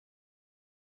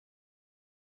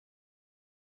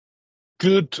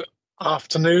Good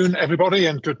afternoon, everybody,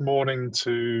 and good morning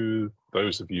to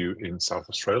those of you in South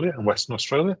Australia and Western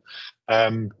Australia.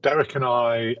 Derek and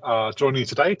I are joining you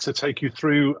today to take you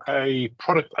through a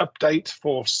product update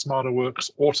for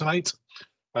SmarterWX Automate.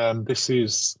 This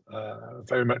is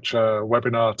very much a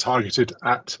webinar targeted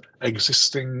at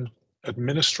existing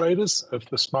administrators of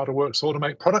the SmarterWX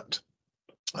Automate product,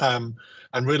 and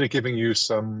really giving you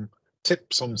some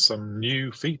tips on some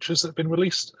new features that have been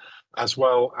released, as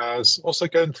well as also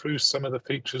going through some of the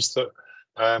features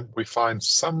that we find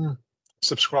some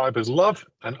subscribers love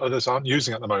and others aren't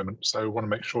using at the moment. So we want to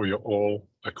make sure you're all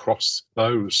across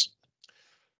those.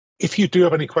 If you do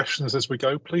have any questions as we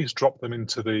go, please drop them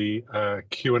into the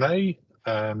Q&A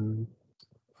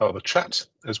or the chat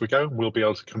as we go, and we'll be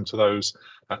able to come to those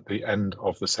at the end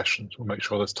of the session. We'll make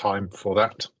sure there's time for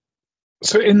that.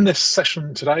 So in this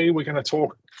session today, we're going to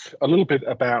talk a little bit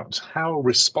about how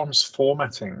response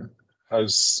formatting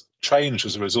has changed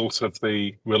as a result of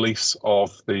the release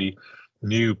of the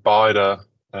new BYDA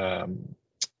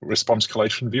response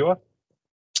collation viewer,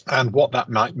 and what that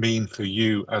might mean for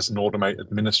you as an Automate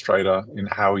administrator in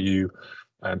how you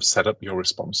set up your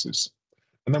responses.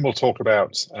 And then we'll talk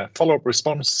about follow-up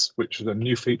response, which is a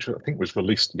new feature I think was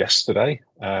released yesterday,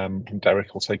 and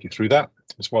Derek will take you through that,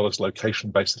 as well as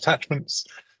location-based attachments,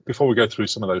 before we go through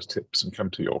some of those tips and come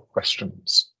to your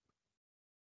questions.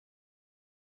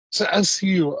 So as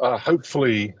you are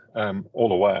hopefully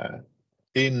all aware,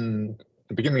 in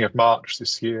the beginning of March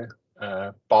this year,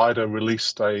 BYDA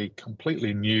released a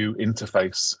completely new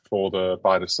interface for the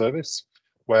BYDA service,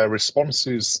 where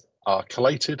responses are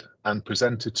collated and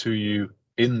presented to you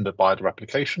in the BYDA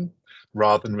application,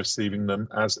 rather than receiving them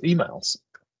as emails.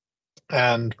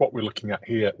 And what we're looking at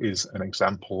here is an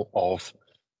example of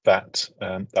that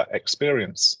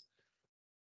experience.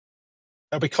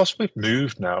 Now, because we've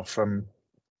moved now from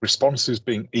responses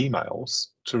being emails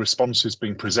to responses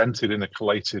being presented in a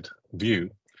collated view,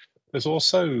 there's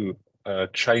also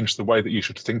changed the way that you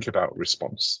should think about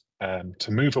response,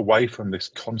 to move away from this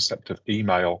concept of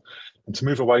email and to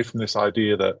move away from this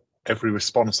idea that every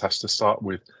response has to start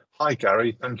with, "Hi,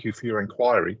 Gary, thank you for your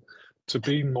inquiry," to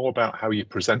be more about how you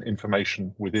present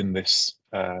information within this,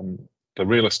 the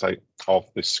real estate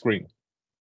of this screen.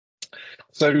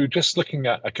 So just looking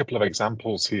at a couple of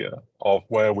examples here of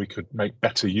where we could make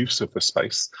better use of the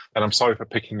space, and I'm sorry for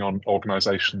picking on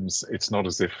organizations. It's not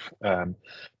as if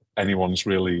anyone's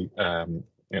really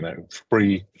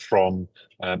free from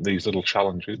these little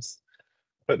challenges.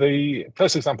 But the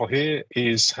first example here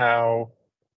is how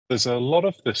there's a lot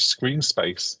of the screen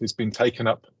space is being taken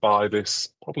up by this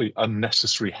probably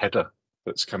unnecessary header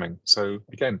that's coming. So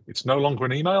again, it's no longer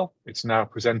an email, it's now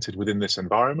presented within this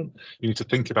environment. You need to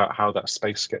think about how that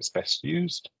space gets best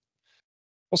used.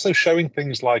 Also showing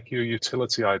things like your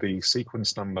utility ID,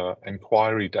 sequence number,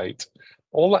 inquiry date.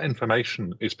 All that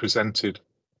information is presented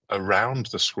around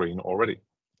the screen already.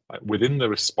 Within the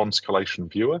response collation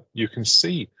viewer, you can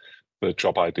see the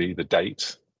job ID, the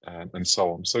date, and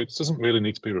so on. So it doesn't really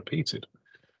need to be repeated.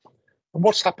 And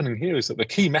what's happening here is that the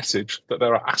key message that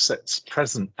there are assets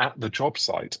present at the job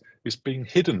site is being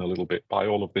hidden a little bit by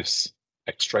all of this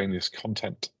extraneous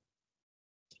content.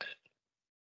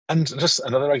 And just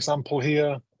another example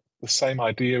here, the same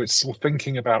idea. It's still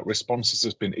thinking about responses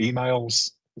as being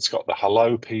emails. It's got the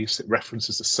hello piece. It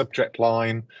references the subject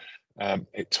line.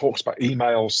 It talks about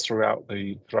emails throughout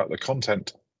the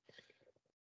content.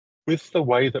 With the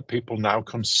way that people now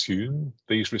consume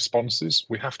these responses,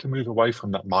 we have to move away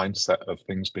from that mindset of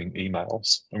things being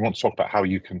emails. And we want to talk about how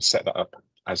you can set that up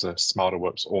as a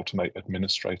SmarterWX Automate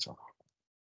administrator.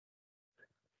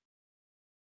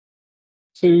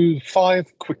 So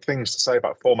 5 quick things to say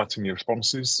about formatting your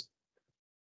responses.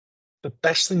 The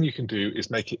best thing you can do is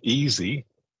make it easy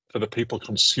for the people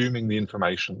consuming the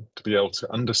information to be able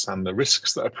to understand the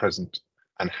risks that are present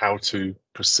and how to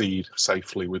proceed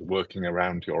safely with working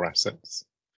around your assets.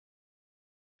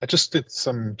 I just did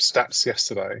some stats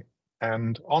yesterday,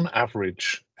 and on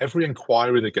average, every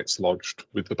inquiry that gets lodged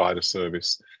with the BYDA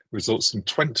service results in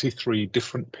 23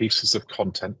 different pieces of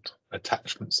content,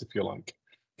 attachments, if you like,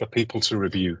 for people to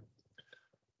review.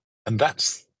 And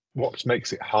that's what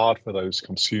makes it hard for those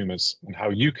consumers, and how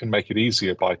you can make it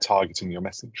easier by targeting your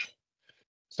message.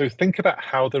 So think about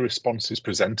how the response is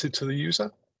presented to the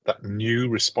user. That new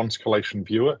response collation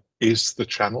viewer is the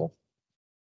channel.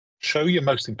 Show your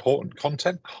most important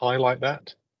content, highlight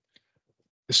that.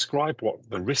 Describe what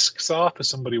the risks are for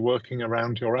somebody working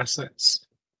around your assets,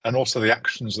 and also the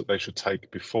actions that they should take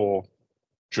before,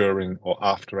 during, or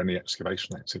after any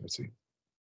excavation activity.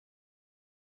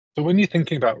 So when you're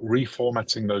thinking about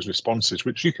reformatting those responses,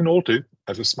 which you can all do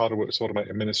as a SmarterWX Automate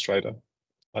administrator,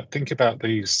 Think about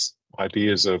these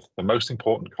ideas of the most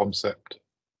important concept,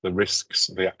 the risks,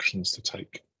 the actions to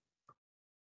take.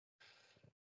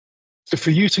 So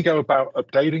for you to go about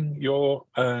updating your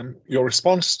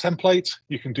response template,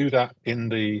 you can do that in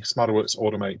the SmarterWX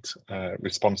Automate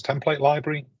response template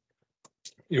library.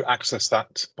 You access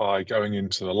that by going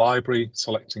into the library,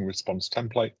 selecting response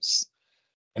templates.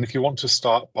 And if you want to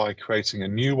start by creating a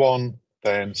new one,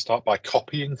 then start by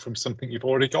copying from something you've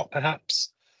already got,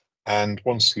 perhaps. And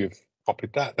once you've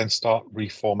copied that, then start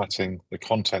reformatting the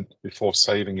content before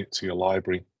saving it to your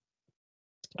library.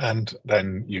 And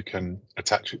then you can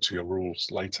attach it to your rules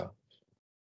later.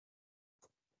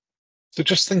 So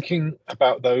just thinking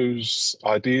about those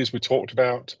ideas we talked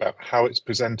about how it's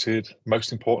presented,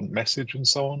 most important message, and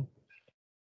so on.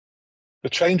 The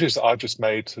changes that I've just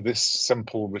made to this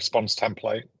simple response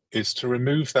template is to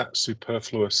remove that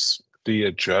superfluous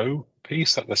Dear Joe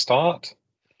piece at the start.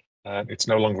 It's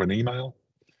no longer an email.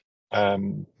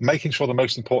 Making sure the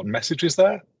most important message is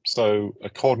there. So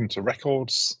according to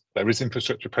records, there is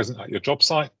infrastructure present at your job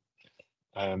site.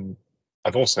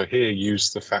 I've also here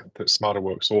used the fact that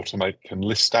SmarterWX Automate can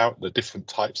list out the different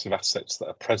types of assets that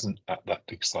are present at that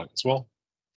dig site as well.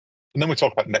 And then we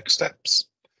talk about next steps.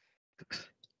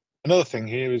 Another thing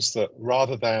here is that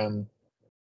rather than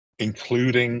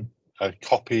including a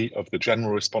copy of the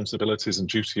general responsibilities and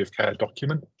duty of care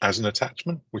document as an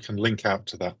attachment, we can link out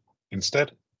to that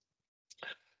instead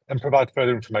and provide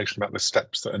further information about the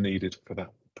steps that are needed for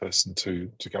that person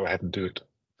to go ahead and do it.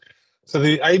 So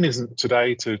the aim isn't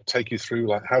today to take you through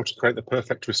like how to create the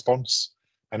perfect response.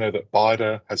 I know that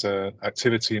BYDA has an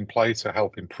activity in play to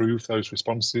help improve those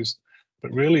responses,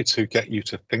 but really to get you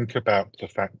to think about the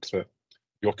fact that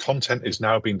your content is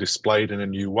now being displayed in a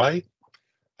new way.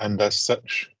 And as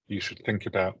such, you should think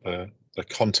about the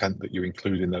content that you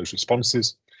include in those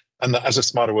responses. And that as a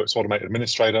SmarterWX Automate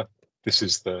administrator, this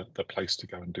is the place to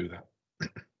go and do that.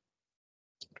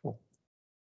 Cool.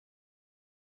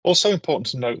 Also important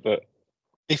to note that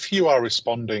if you are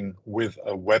responding with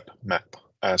a web map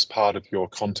as part of your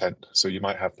content, so you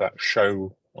might have that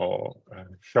show or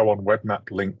show on web map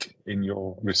link in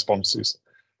your responses,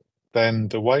 then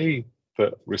the way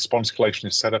that response collation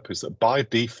is set up is that by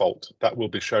default, that will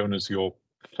be shown as your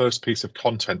first piece of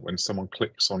content when someone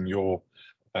clicks on your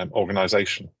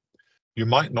organization. You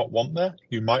might not want that.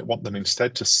 You might want them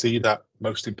instead to see that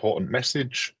most important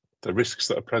message, the risks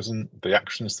that are present, the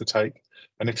actions to take.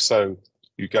 And if so,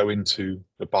 you go into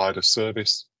the BYDA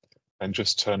service and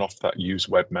just turn off that use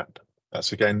web map.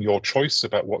 That's again your choice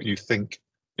about what you think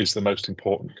is the most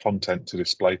important content to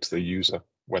display to the user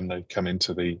when they come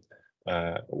into the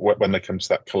when they come to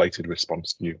that collated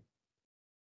response view.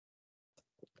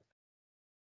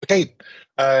 Okay,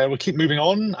 we'll keep moving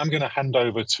on. I'm going to hand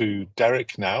over to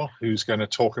Derek now, who's going to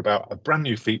talk about a brand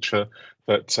new feature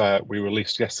that we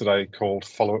released yesterday called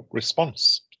follow-up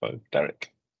response. So,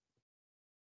 Derek.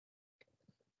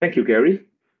 Thank you, Gary.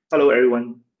 Hello,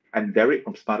 everyone. I'm Derek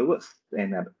from SmarterWX,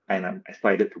 and I'm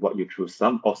excited to walk you through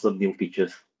some awesome new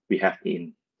features we have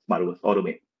in SmarterWX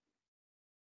Automate.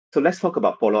 So let's talk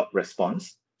about follow-up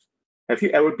response. Have you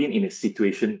ever been in a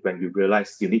situation when you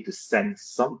realize you need to send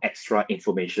some extra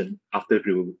information after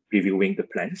reviewing the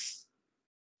plans?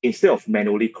 Instead of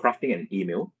manually crafting an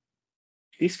email,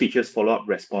 this feature's follow-up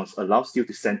response allows you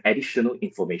to send additional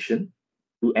information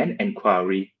to an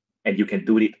inquiry, and you can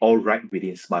do it all right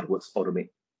within SmarterWX Automate.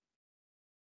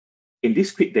 In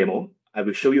this quick demo, I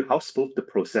will show you how smooth the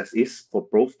process is for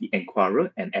both the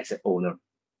inquirer and asset owner.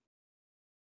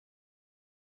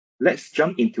 Let's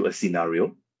jump into a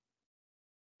scenario.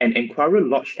 An inquirer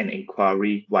lodged an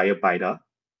inquiry via BYDA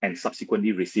and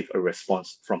subsequently received a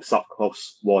response from South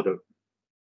Coast Water.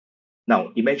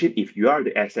 Now, imagine if you are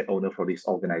the asset owner for this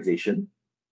organization.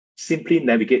 Simply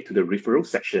navigate to the referral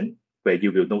section where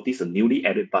you will notice a newly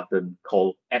added button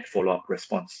called Add Follow-up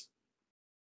Response.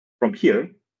 From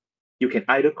here, you can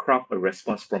either craft a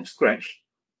response from scratch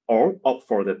or opt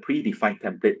for the predefined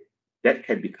template that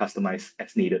can be customized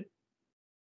as needed.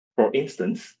 For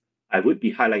instance, I would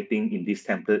be highlighting in this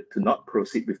template to not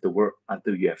proceed with the work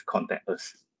until you have contacted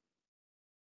us.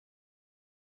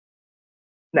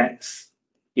 Next,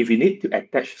 if you need to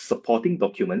attach supporting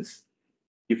documents,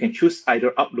 you can choose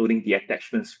either uploading the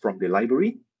attachments from the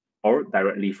library or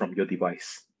directly from your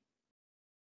device.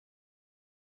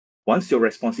 Once your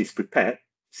response is prepared,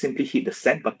 simply hit the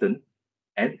Send button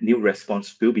and new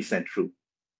response will be sent through.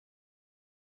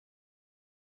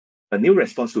 A new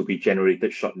response will be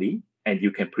generated shortly, and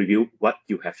you can preview what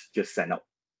you have just sent out.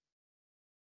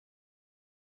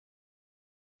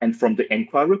 And from the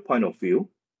inquirer point of view,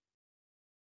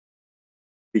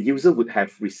 the user would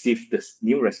have received this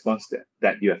new response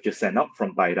that you have just sent out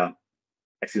from BYDA.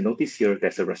 As you notice here,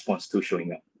 there's a response tool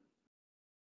showing up.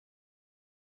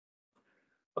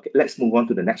 Okay, let's move on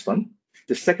to the next one.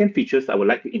 The second feature I would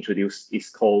like to introduce is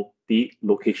called the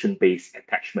location-based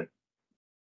attachment.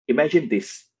 Imagine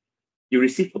this. You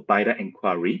receive a BYDA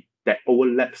inquiry that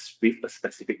overlaps with a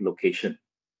specific location,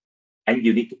 and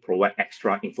you need to provide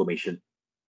extra information.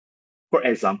 For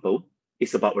example,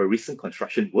 it's about a recent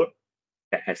construction work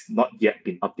that has not yet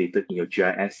been updated in your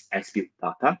GIS as-built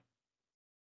data,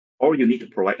 or you need to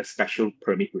provide a special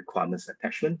permit requirements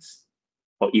attachments,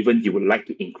 or even you would like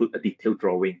to include a detailed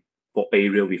drawing for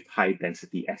area with high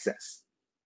density access.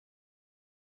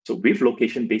 So with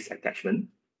location-based attachment,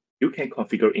 you can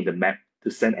configure in the map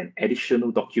to send an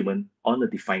additional document on a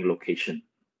defined location.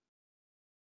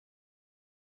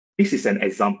 This is an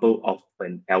example of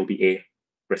an LBA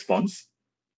response.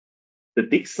 The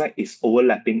dig site is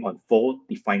overlapping on 4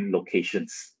 defined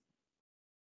locations.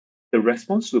 The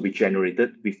response will be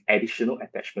generated with additional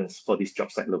attachments for this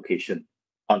job site location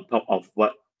on top of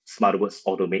what SmarterWX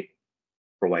Automate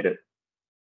provided.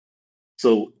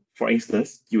 So for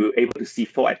instance, you will be able to see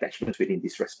 4 attachments within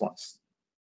this response.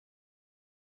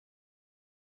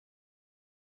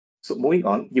 So moving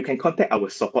on, you can contact our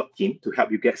support team to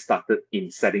help you get started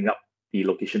in setting up the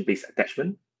location-based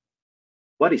attachment.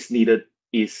 What is needed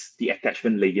is the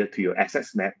attachment layer to your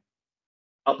assets map,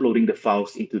 uploading the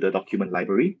files into the document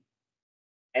library,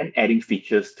 and adding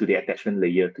features to the attachment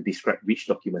layer to describe which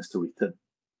documents to return.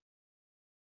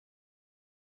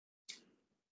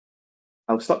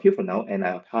 I'll stop here for now and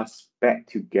I'll pass back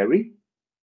to Gary.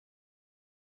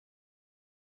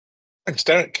 Thanks,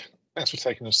 Derek. Thanks for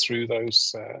taking us through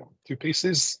those 2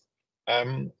 pieces. I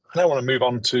now want to move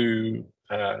on to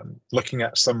looking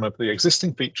at some of the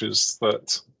existing features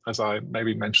that, as I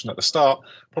maybe mentioned at the start,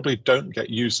 probably don't get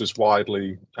used as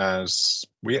widely as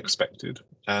we expected,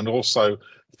 and also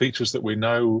features that we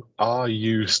know are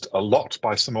used a lot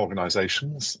by some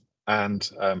organizations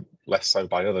and less so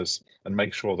by others, and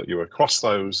make sure that you're across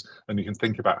those and you can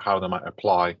think about how they might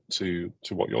apply to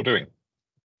what you're doing.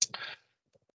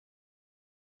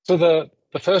 So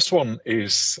the first one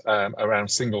is around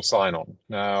single sign-on.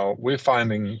 Now, we're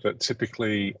finding that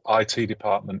typically IT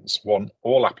departments want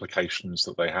all applications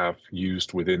that they have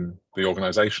used within the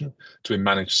organization to be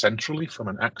managed centrally from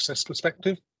an access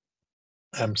perspective,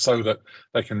 so that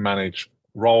they can manage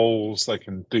roles, they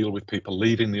can deal with people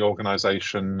leaving the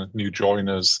organization, new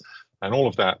joiners, and all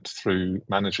of that through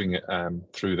managing it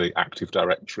through the Active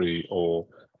Directory or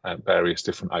various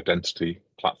different identity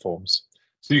platforms.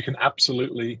 So you can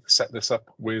absolutely set this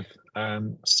up with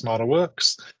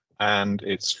SmarterWX, and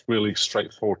it's really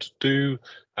straightforward to do.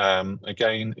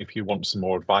 Again, if you want some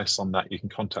more advice on that, you can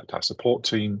contact our support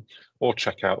team or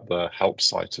check out the help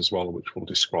site as well, which will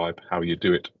describe how you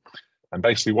do it. And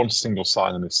basically, once single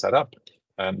sign-on is set up,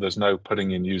 there's no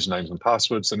putting in usernames and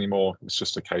passwords anymore. It's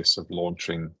just a case of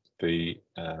launching the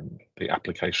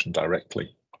application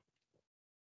directly.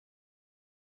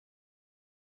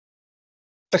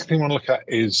 Second thing I want to look at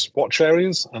is watch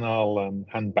areas, and I'll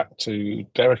hand back to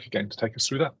Derek again to take us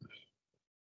through that.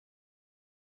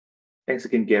 Thanks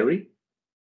again, Gary.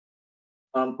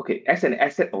 Okay, as an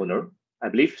asset owner, I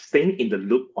believe staying in the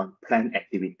loop on planned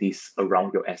activities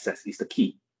around your assets is the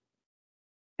key.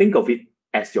 Think of it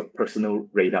as your personal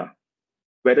radar.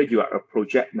 Whether you are a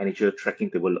project manager tracking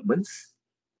developments,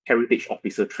 heritage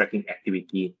officer tracking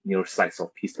activity near sites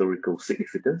of historical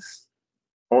significance,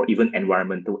 or even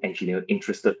environmental engineer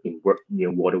interested in work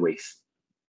near waterways.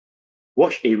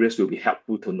 Watch areas will be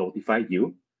helpful to notify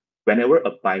you whenever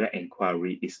a BYDA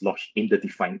inquiry is lodged in the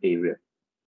defined area.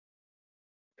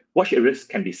 Watch areas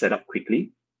can be set up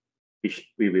quickly, which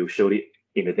we will show it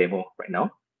in the demo right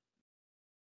now.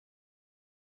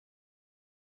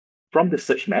 From the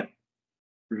search map,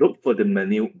 look for the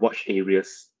menu Watch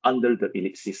Areas under the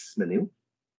ellipsis menu.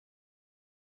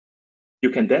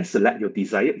 You can then select your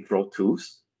desired draw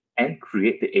tools and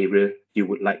create the area you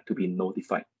would like to be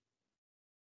notified.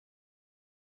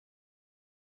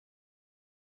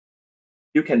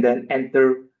 You can then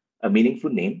enter a meaningful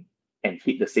name and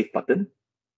hit the Save button,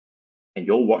 and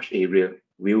your watch area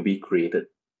will be created.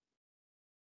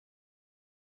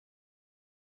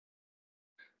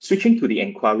 Switching to the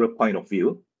inquirer point of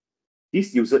view,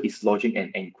 this user is lodging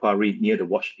an inquiry near the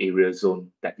watch area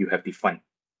zone that you have defined.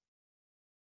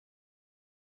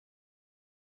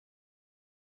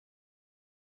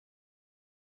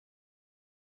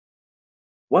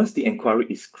 Once the inquiry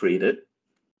is created,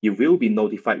 you will be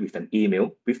notified with an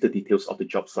email with the details of the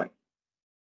job site.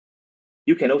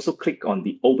 You can also click on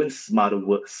the Open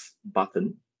SmarterWX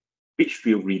button, which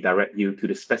will redirect you to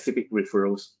the specific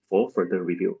referrals for further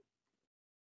review.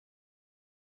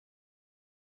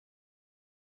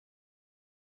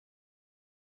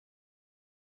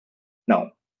 Now,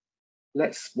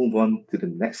 let's move on to the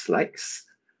next slides.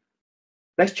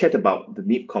 Let's chat about the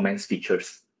Need Comments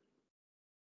features.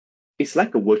 It's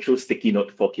like a virtual sticky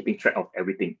note for keeping track of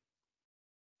everything.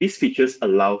 These features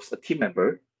allows a team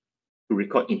member to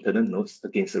record internal notes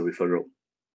against a referral.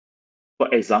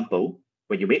 For example,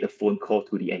 when you make a phone call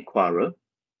to the inquirer,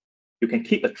 you can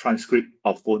keep a transcript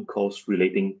of phone calls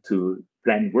relating to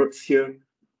planned works here,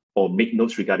 or make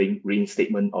notes regarding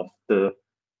reinstatement of the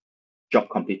job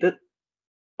completed,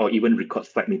 or even record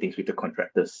site meetings with the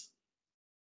contractors.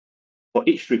 For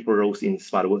each referrals in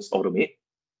SmarterWX Automate,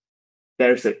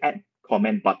 there is an Add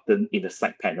Comment button in the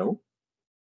side panel.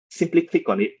 Simply click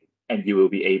on it and you will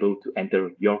be able to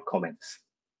enter your comments.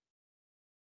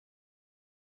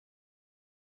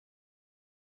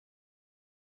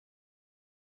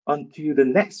 On to the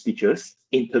next features,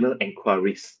 internal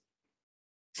inquiries.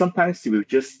 Sometimes you will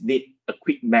just need a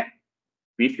quick map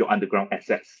with your underground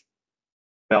assets.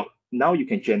 Well, now you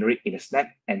can generate in a snap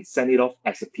and send it off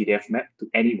as a PDF map to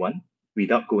anyone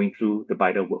without going through the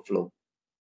BYDA workflow.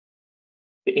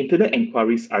 The internal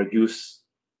inquiries are used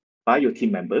by your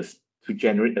team members to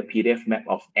generate a PDF map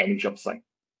of any job site.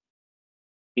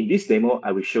 In this demo,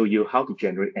 I will show you how to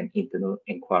generate an internal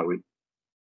inquiry.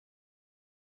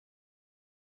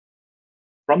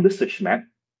 From the search map,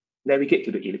 navigate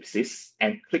to the ellipsis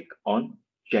and click on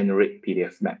Generate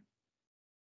PDF Map.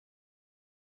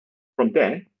 From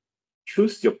there,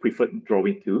 choose your preferred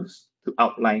drawing tools to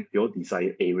outline your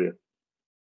desired area.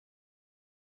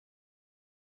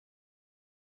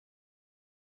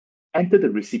 Enter the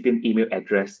recipient email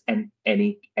address and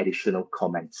any additional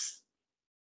comments.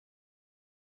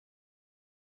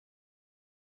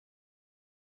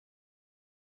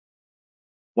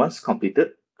 Once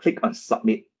completed, click on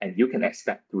Submit and you can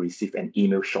expect to receive an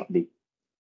email shortly.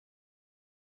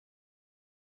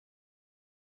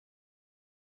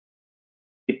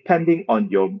 Depending on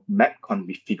your map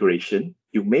configuration,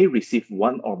 you may receive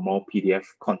one or more PDF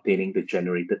containing the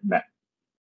generated map.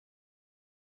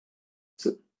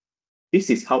 So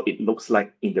this is how it looks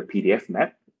like in the PDF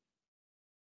map,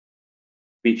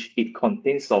 which it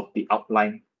contains of the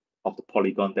outline of the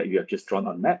polygon that you have just drawn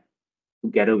on map,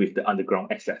 together with the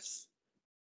underground access.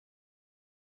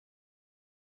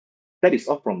 That is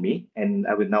all from me, and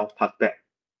I will now pass back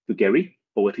to Gary.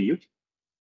 Over to you.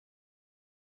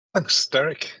 Thanks,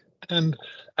 Derek. And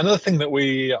another thing that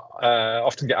we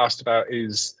often get asked about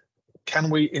is, can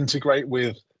we integrate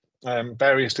with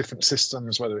various different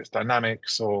systems, whether it's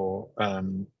Dynamics or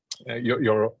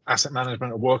your asset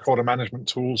management or work order management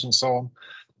tools and so on?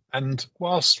 And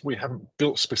whilst we haven't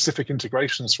built specific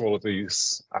integrations for all of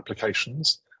these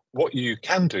applications, what you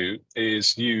can do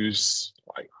is use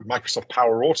like Microsoft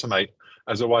Power Automate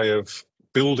as a way of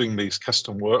building these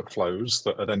custom workflows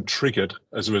that are then triggered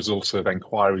as a result of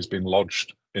inquiries being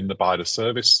lodged in the BYDA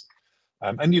service.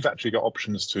 And you've actually got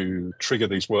options to trigger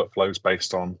these workflows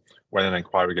based on when an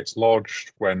inquiry gets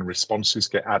lodged, when responses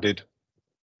get added,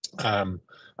 and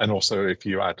also if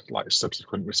you add like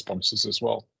subsequent responses as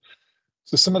well.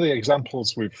 So some of the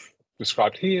examples we've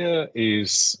described here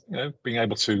is being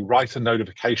able to write a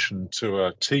notification to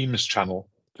a Teams channel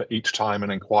for each time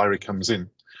an inquiry comes in.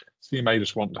 So you may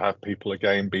just want to have people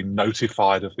again be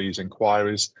notified of these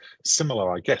inquiries,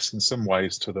 similar, I guess, in some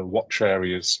ways to the watch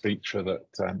areas feature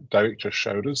that Derek just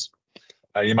showed us.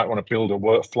 You might want to build a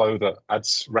workflow that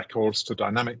adds records to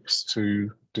Dynamics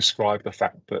to describe the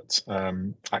fact that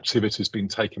activity has been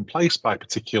taking place by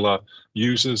particular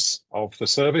users of the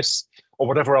service, or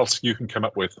whatever else you can come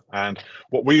up with. And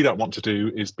what we don't want to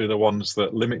do is be the ones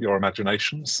that limit your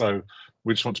imagination. So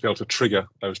we just want to be able to trigger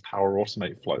those Power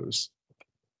Automate flows.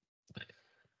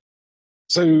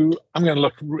 So I'm going to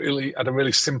look really at a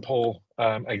really simple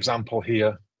example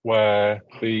here where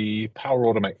the Power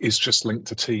Automate is just linked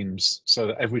to Teams, so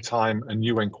that every time a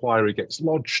new inquiry gets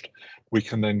lodged, we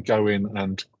can then go in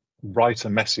and write a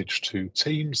message to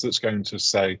Teams that's going to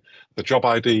say the job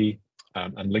ID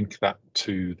and link that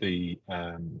to the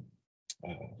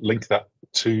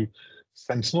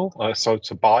Sentinel, so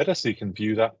to BYDA, so you can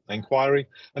view that inquiry,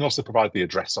 and also provide the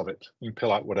address of it. You can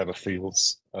fill out whatever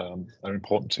fields are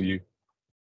important to you.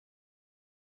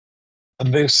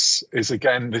 And this is,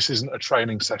 again, this isn't a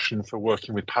training session for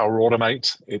working with Power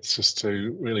Automate. It's just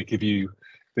to really give you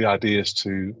the ideas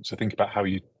to think about how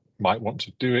you might want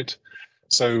to do it.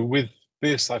 So with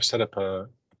this, I've set up a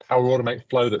Power Automate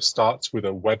flow that starts with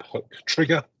a webhook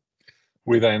trigger.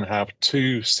 We then have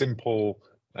two simple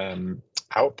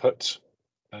output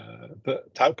the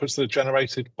outputs that are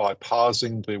generated by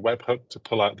parsing the webhook to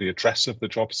pull out the address of the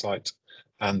job site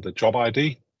and the job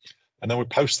ID. And then we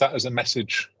post that as a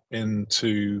message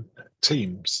into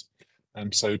Teams.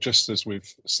 And so just as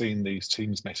we've seen these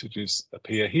Teams messages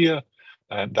appear here,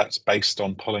 that's based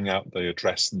on pulling out the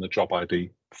address and the job ID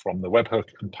from the webhook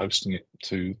and posting it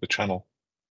to the channel.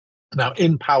 Now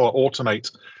in Power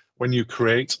Automate, when you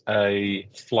create a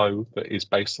flow that is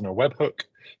based on a webhook,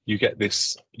 you get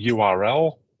this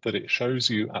URL that it shows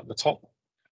you at the top.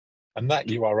 And that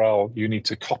URL, you need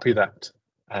to copy that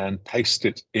and paste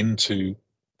it into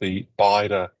the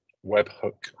BYDA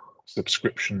webhook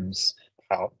subscriptions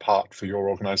part for your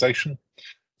organization.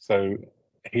 So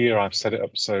here I've set it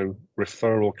up so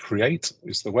referral create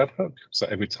is the webhook. So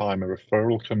every time a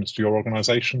referral comes to your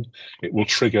organization, it will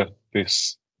trigger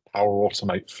this Power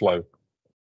Automate flow.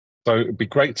 So it'd be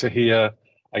great to hear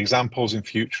examples in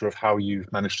future of how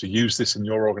you've managed to use this in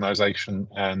your organization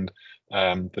and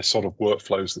the sort of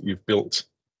workflows that you've built.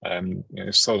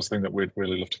 It's sort of thing that we'd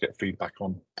really love to get feedback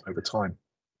on over time.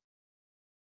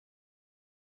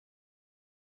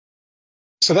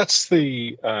 So that's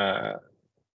the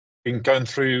in going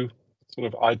through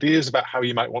sort of ideas about how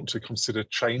you might want to consider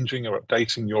changing or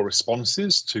updating your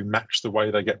responses to match the way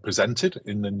they get presented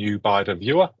in the new BYDA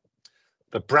viewer.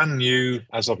 The brand new,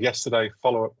 as of yesterday,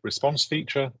 follow-up response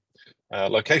feature,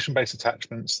 location-based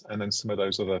attachments, and then some of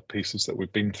those other pieces that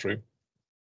we've been through.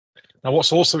 Now,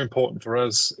 what's also important for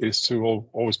us is to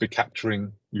always be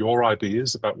capturing your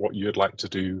ideas about what you'd like to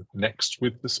do next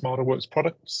with the SmarterWX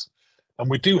products. And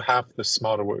we do have the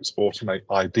SmarterWX Automate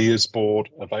Ideas Board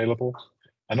available.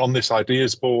 And on this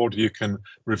Ideas Board, you can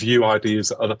review ideas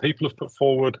that other people have put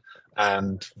forward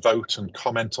and vote and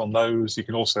comment on those. You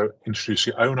can also introduce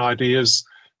your own ideas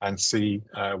and see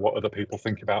what other people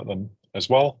think about them as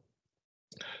well.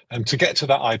 And to get to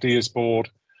that Ideas Board,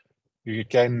 you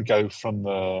again go from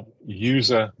the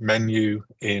user menu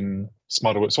in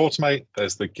SmarterWX Automate.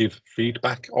 There's the give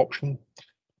feedback option.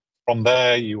 From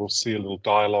there, you will see a little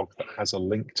dialog that has a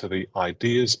link to the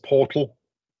ideas portal.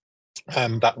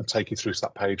 And that will take you through to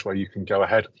that page where you can go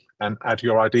ahead and add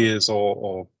your ideas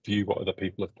or view what other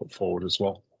people have put forward as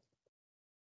well.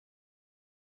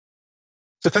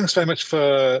 So thanks very much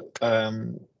for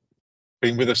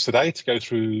being with us today to go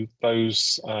through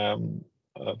those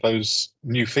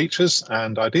new features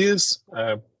and ideas.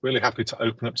 Really happy to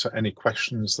open up to any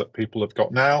questions that people have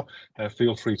got now.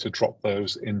 Feel free to drop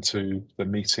those into the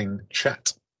meeting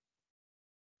chat.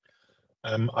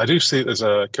 I do see there's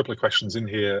a couple of questions in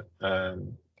here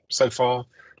so far.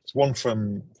 There's one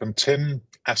from Tim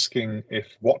asking if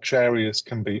watch areas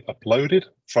can be uploaded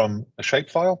from a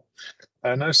shapefile.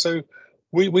 No, so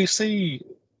we see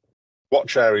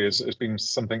watch areas as being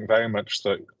something very much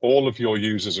that all of your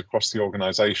users across the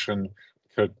organization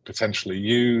could potentially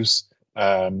use.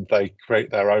 They create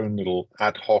their own little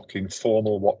ad hoc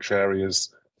informal watch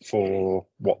areas for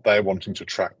what they're wanting to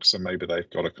track. So maybe they've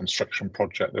got a construction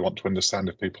project, they want to understand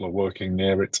if people are working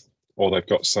near it, or they've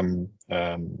got some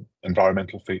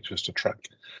environmental features to track.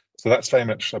 So that's very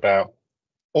much about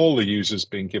all the users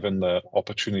being given the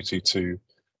opportunity to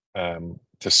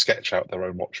sketch out their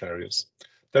own watch areas.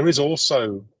 There is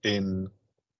also in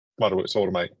SmarterWX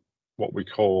Automate what we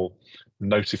call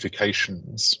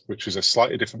notifications, which is a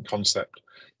slightly different concept,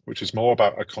 which is more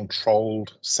about a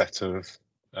controlled set of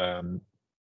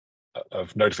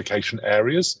notification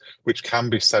areas, which can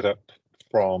be set up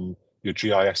from your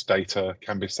GIS data,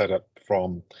 can be set up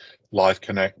from Live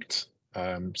Connect,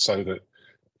 so that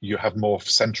you have more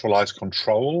centralized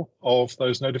control of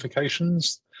those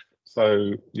notifications.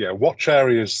 So yeah, watch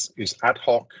areas is ad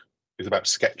hoc, is about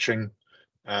sketching,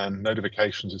 and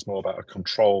notifications is more about a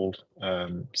controlled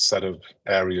set of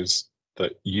areas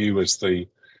that you as the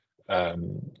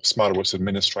SmarterWX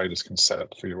administrators can set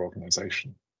up for your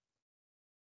organization.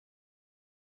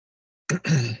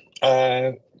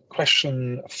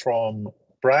 Question from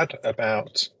Brad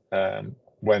about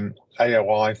when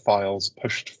AOI files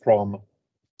pushed from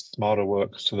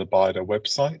SmarterWX to the BYDA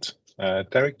website.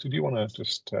 Derek, did you want to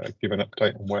just give an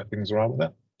update on where things are with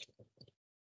that?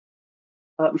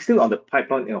 We're still on the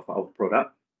pipeline of our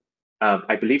product.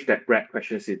 I believe that Brad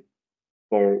questions it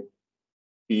for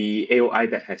the AOI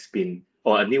that has been,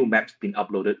 or a new map's been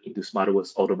uploaded into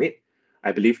SmarterWX Automate.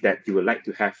 I believe that you would like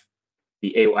to have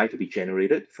the AOI to be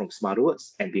generated from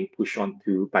SmarterWX and being pushed on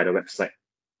to by the website.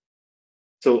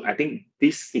 So I think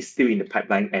this is still in the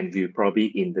pipeline, and we'll probably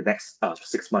in the next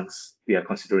 6 months, we are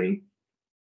considering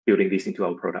building this into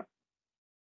our product.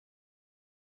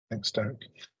 Thanks, Derek.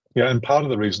 Yeah, and part of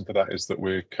the reason for that is that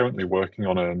we're currently working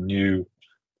on a new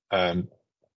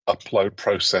upload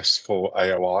process for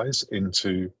AOIs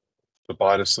into the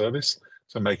BYDA service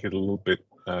to make it a little bit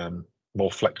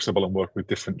more flexible and work with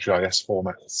different GIS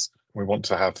formats. We want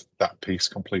to have that piece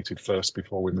completed first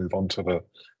before we move on to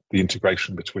the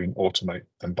integration between Automate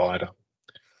and BYDA.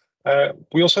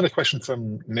 We also had a question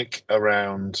from Nick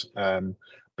around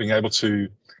being able to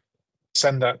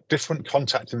send out different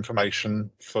contact information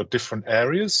for different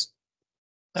areas.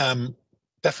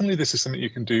 Definitely this is something you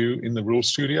can do in the Rule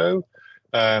Studio,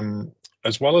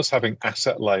 as well as having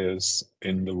asset layers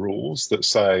in the rules that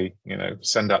say, you know,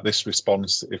 send out this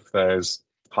response if there's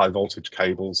high voltage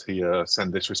cables here,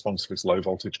 send this response if it's low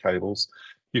voltage cables.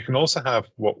 You can also have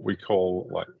what we call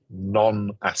like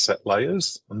non-asset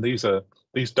layers, and these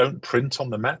don't print on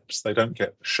the maps, they don't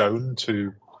get shown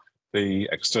to the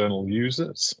external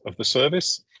users of the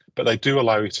service, but they do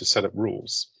allow you to set up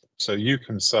rules. So you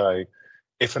can say,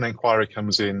 if an inquiry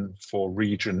comes in for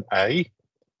region A,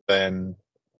 then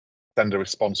send a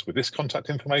response with this contact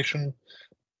information.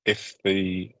 If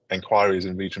the inquiry is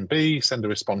in region B, send a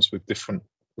response with different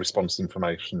response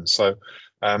information. So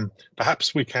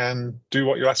perhaps we can do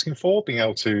what you're asking for, being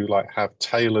able to like have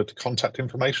tailored contact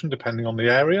information depending on the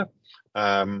area.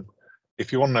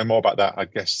 If you want to know more about that, I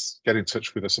guess get in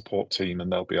touch with the support team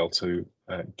and they'll be able to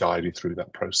guide you through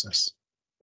that process.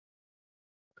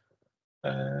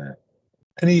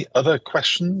 Any other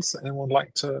questions anyone would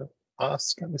like to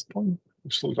ask at this point?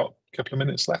 We've still got a couple of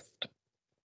minutes left.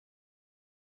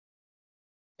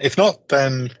 If not,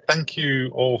 then thank you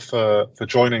all for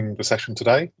joining the session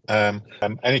today.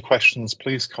 Any questions,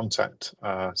 please contact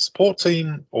our support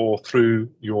team or through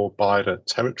your BYDA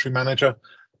territory manager,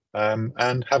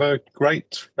 and have a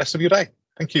great rest of your day.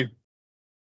 Thank you.